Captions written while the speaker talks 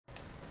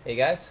Hey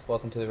guys,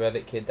 welcome to the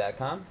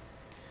RevitKid.com.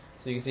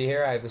 So you can see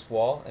here I have this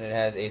wall and it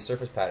has a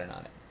surface pattern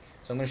on it.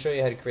 So I'm going to show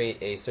you how to create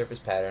a surface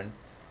pattern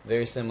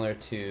very similar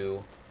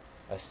to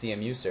a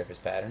CMU surface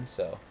pattern.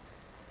 So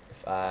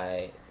if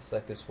I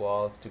select this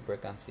wall, let's do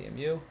brick on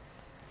CMU.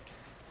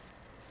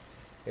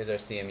 Here's our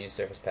CMU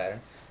surface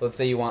pattern. Let's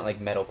say you want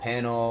like metal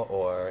panel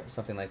or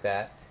something like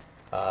that.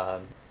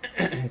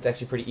 It's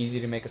actually pretty easy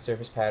to make a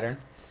surface pattern.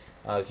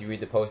 If you read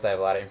the post, I have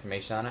a lot of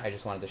information on it. I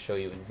just wanted to show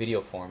you in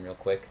video form real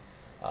quick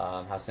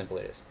how simple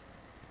it is.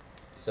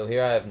 So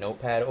here I have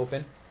Notepad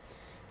open,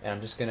 and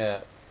I'm just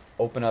gonna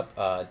open up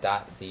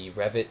the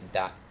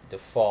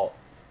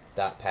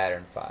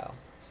Revit.default.pattern file.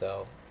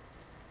 So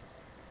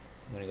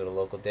I'm gonna go to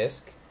local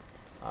disk,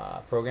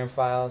 program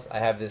files. I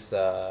have this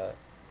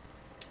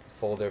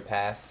folder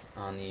path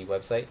on the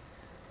website,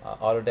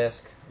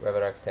 Autodesk,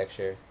 Revit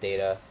architecture,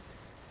 data,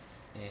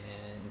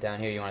 and down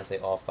here you want to say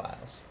all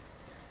files.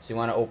 So you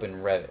want to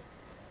open Revit,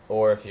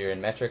 or if you're in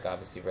metric,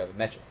 obviously Revit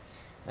metric.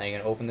 Now you're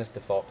gonna open this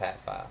default path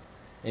file.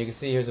 And you can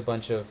see here's a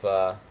bunch of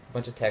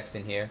text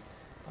in here.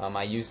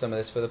 I use some of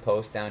this for the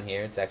post down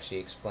here. It's actually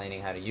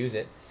explaining how to use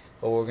it.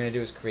 But what we're going to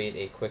do is create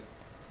a quick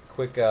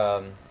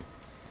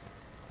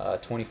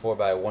 24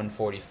 by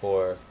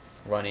 144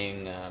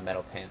 running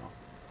metal panel,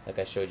 like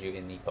I showed you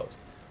in the post.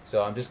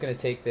 So I'm just going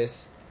to take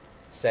this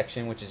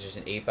section, which is just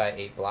an 8 by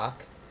 8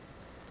 block,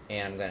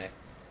 and I'm going to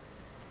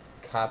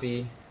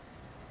copy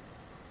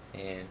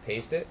and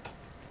paste it.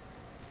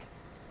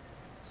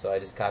 So I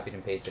just copied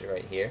and pasted it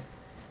right here.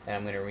 And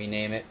I'm going to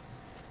rename it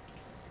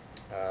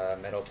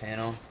metal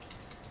panel.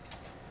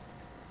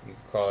 You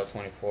can call it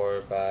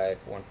 24 by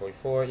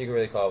 144. You can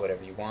really call it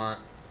whatever you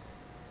want.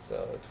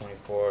 So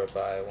 24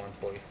 by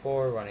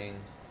 144 running,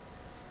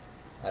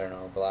 I don't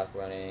know, block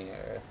running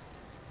or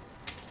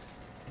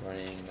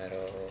running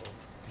metal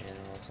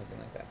panel, something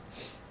like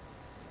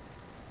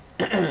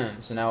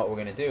that. So now what we're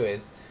going to do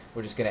is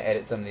we're just going to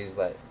edit some of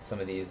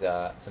these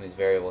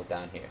variables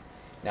down here.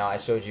 Now I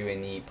showed you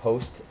in the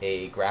post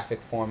a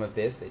graphic form of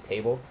this, a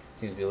table. It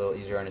seems to be a little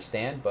easier to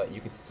understand, but you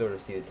can sort of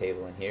see the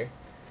table in here.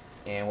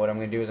 And what I'm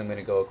going to do is I'm going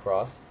to go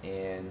across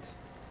and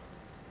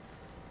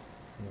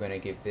I'm going to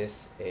give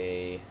this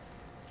a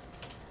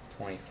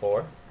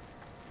 24,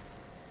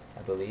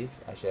 I believe.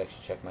 I should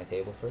actually check my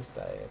table first.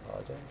 I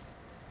apologize.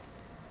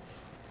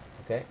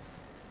 Okay.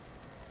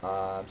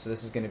 So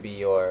this is going to be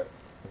your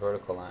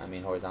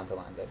horizontal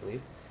lines, I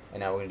believe.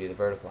 And now we're going to do the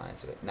vertical lines.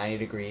 So 90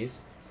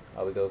 degrees.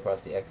 We go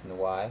across the X and the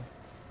Y,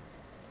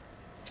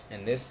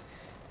 and this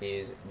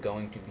is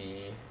going to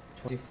be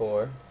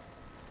 24.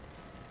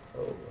 Oh,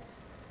 look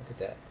at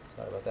that.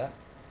 Sorry about that.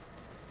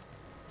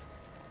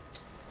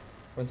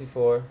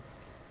 24,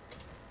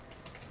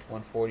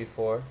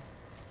 144,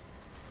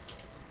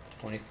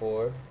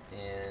 24,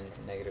 and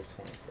negative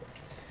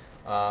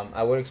 24.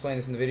 I would explain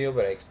this in the video,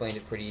 but I explained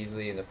it pretty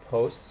easily in the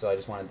post, so I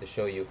just wanted to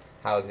show you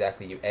how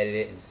exactly you edit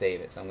it and save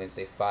it. So I'm going to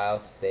say File,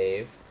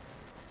 Save.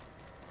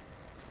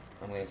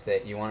 I'm going to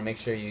say you want to make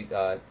sure you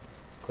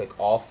click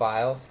all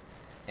files,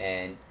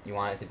 and you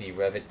want it to be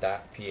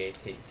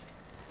revit.pat.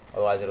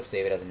 Otherwise it'll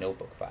save it as a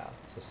notebook file.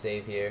 So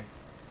save here.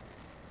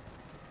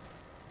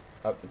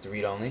 Oh, it's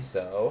read only,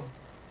 so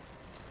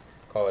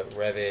call it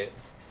Revit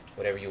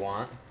whatever you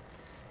want.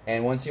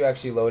 And once you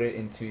actually load it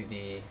into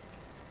the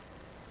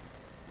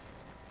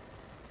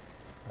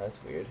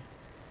that's weird.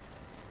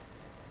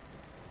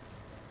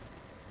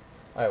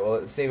 Alright,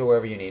 well save it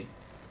wherever you need.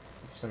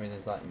 For some reason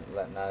it's not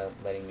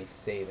letting me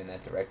save in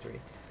that directory,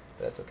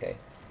 but that's okay.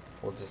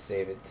 We'll just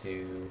save it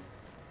to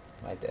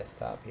my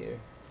desktop here,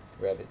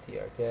 Revit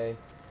TRK.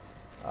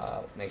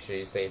 Make sure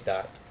you save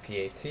 .pat,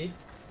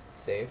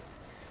 save.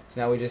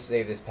 So now we just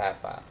save this pat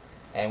file.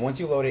 And once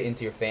you load it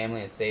into your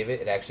family and save it,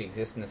 it actually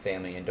exists in the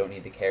family and don't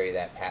need to carry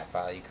that pat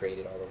file you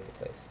created all over the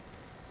place.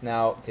 So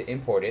now to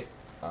import it,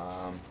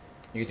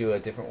 you can do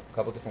a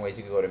couple different ways.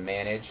 You can go to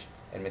Manage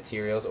and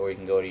Materials, or you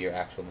can go to your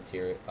actual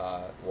material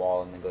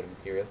wall and then go to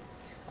Materials.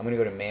 I'm going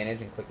to go to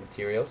Manage and click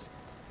Materials,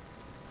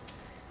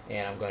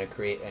 and I'm going to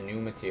create a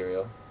new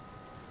material.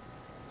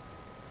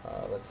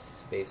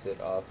 Let's base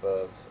it off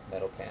of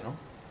metal panel.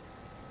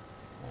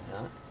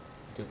 Why not?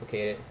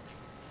 Duplicate it.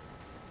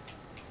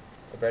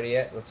 Ready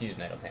yet? Let's use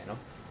metal panel.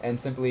 And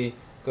simply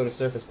go to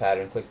Surface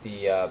Pattern, click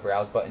the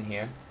Browse button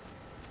here.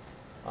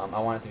 I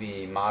want it to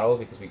be model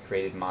because we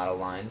created model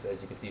lines,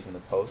 as you can see from the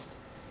post.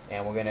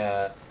 And we're going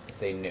to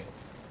say New.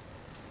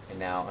 And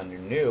now under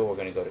New, we're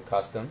going to go to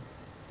Custom.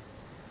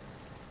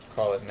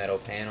 Call it metal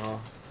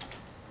panel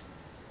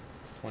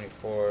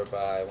 24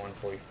 by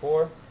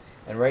 144,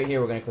 and right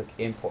here we're going to click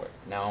import.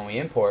 Now when we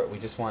import, we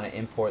just want to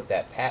import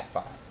that pat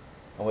file,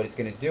 and what it's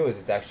going to do is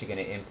it's actually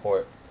going to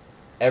import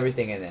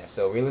everything in there.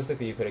 So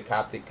realistically you could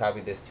have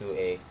copied this to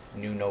a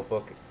new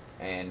notebook,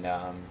 and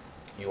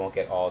you won't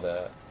get all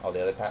the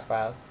other pat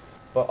files,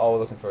 but all we're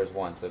looking for is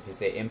one. So if you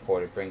say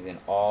import, it brings in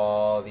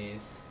all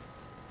these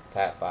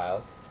pat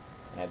files.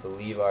 And I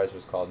believe ours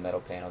was called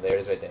metal panel. There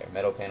it is right there,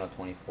 metal panel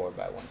 24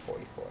 by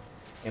 144.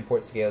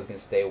 Import scale is going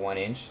to stay 1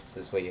 inch, so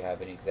this way you have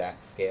an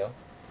exact scale.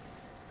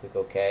 Click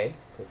OK,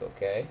 click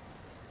OK,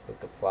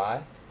 click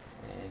Apply,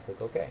 and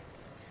click OK.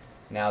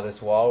 Now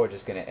this wall, we're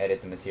just going to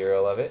edit the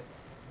material of it.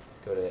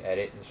 Go to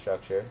edit the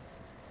structure.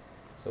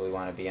 So we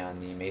want to be on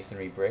the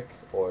masonry brick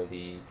or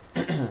the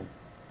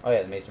oh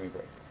yeah, the masonry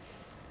brick.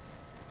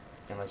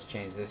 And let's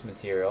change this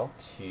material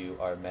to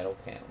our metal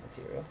panel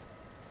material.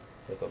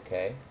 Click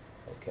OK,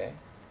 OK,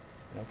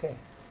 and OK.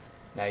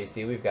 Now you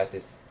see we've got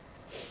this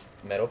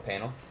metal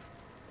panel,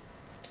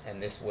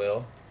 and this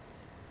will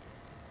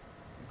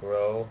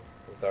grow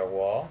with our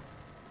wall,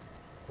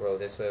 grow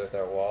this way with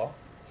our wall.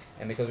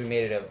 And because we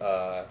made it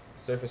a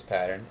surface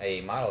pattern,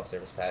 a modeled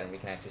surface pattern, we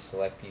can actually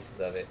select pieces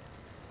of it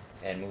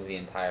and move the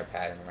entire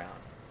pattern around,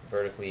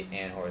 vertically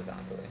and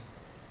horizontally.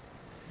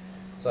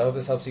 So I hope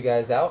this helps you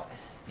guys out,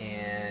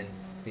 and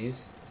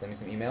please send me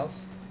some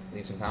emails,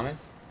 leave some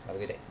comments. Have a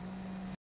good day.